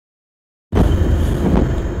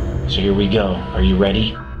So here we go. Are you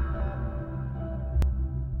ready?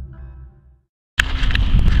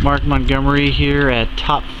 Mark Montgomery here at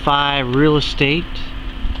Top 5 Real Estate,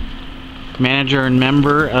 manager and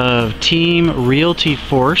member of Team Realty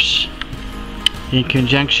Force in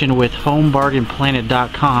conjunction with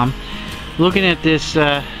HomeBargainPlanet.com. Looking at this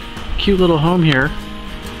cute little home here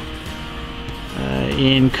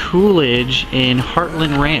in Coolidge in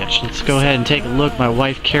Heartland Ranch. Let's go ahead and take a look. My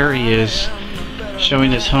wife Carrie is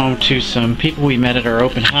showing this home to some people we met at our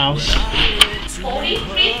open house.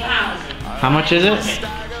 43,000. How much is it?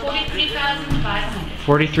 43,500.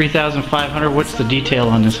 43,500. What's the detail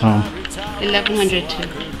on this home?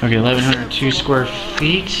 1,102. Okay, 1,102 square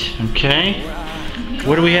feet. Okay.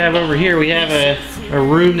 What do we have over here? We have a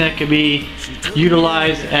room that could be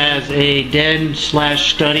utilized as a den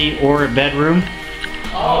slash study or a bedroom.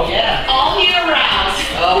 Oh yeah. All year round.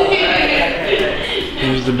 Oh yeah.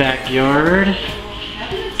 Here's the backyard.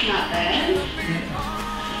 It's not bad.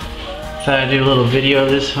 Thought I'd do a little video of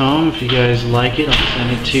this home. If you guys like it, I'll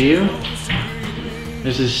send it to you.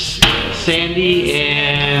 This is Sandy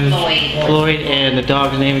and Floyd, and the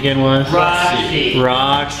dog's name again was? Roxy.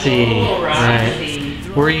 Roxy. Oh, Roxy.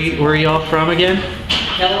 Right. Where are y'all from again?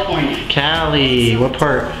 California. Cali. What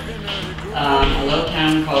part? A little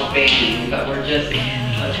town called Banning, but we're just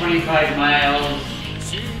 25 miles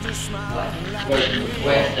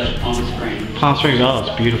west of Palm Springs. Palm Springs. Oh,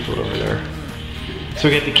 it's beautiful over there. So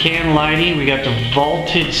we got the can lighting. We got the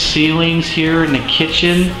vaulted ceilings here in the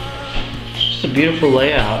kitchen. Just a beautiful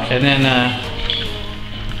layout. And then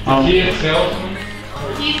Is he a salesman?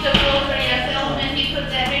 He's the broker, salesman. He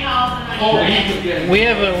puts every house in Oh, my we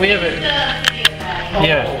have a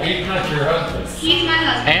yeah. Oh, he's not your husband. He's my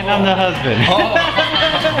husband. And I'm the husband.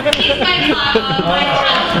 He's my child's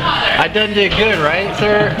father. I done did good, right,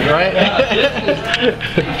 sir? Right?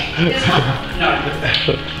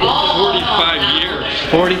 45 years.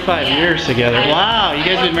 45 years together. Wow, you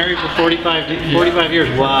guys have been married for 45 years.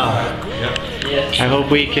 Wow. Yep. I hope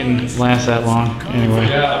we can last that long. Anyway,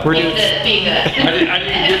 Yeah. we're doing Be good. I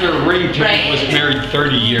didn't get her a ring till I was married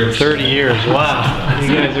 30 years. 30 years. Wow,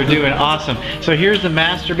 you guys are doing awesome. So here's the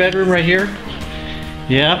master bedroom right here.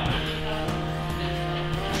 Yep.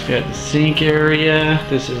 It's got the sink area.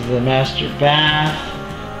 This is the master bath.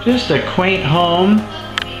 Just a quaint home.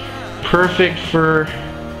 Perfect for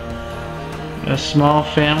a small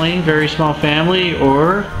family, very small family,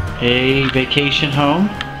 or a vacation home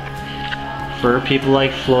for people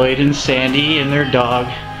like Floyd and Sandy and their dog.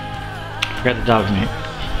 I forgot the dog's name.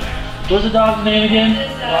 What's the dog's name again?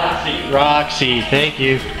 Roxy. Roxy, thank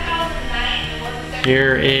you.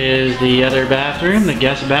 Here is the other bathroom, the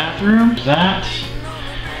guest bathroom. That.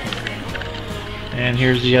 And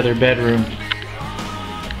here's the other bedroom.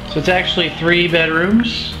 So it's actually 3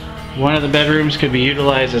 bedrooms. One of the bedrooms could be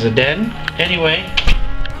utilized as a den. Anyway,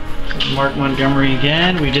 Mark Montgomery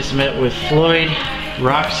again. We just met with Floyd,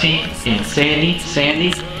 Roxy, and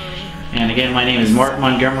Sandy. And again, my name is Mark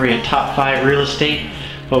Montgomery at Top 5 Real Estate.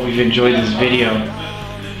 Hope you've enjoyed this video.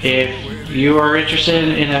 If you are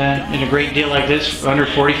interested in a great deal like this, under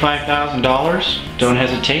 $45,000, don't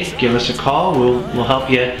hesitate. Give us a call. We'll help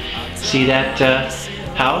you see that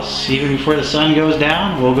house even before the sun goes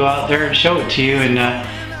down. We'll go out there and show it to you and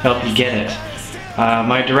help you get it.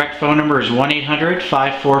 My direct phone number is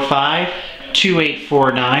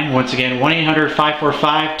 1-800-545-2849. Once again,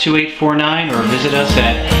 1-800-545-2849, or visit us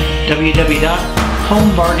at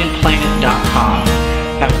www.homebargainplanet.com.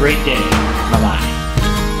 Have a great day. Bye-bye.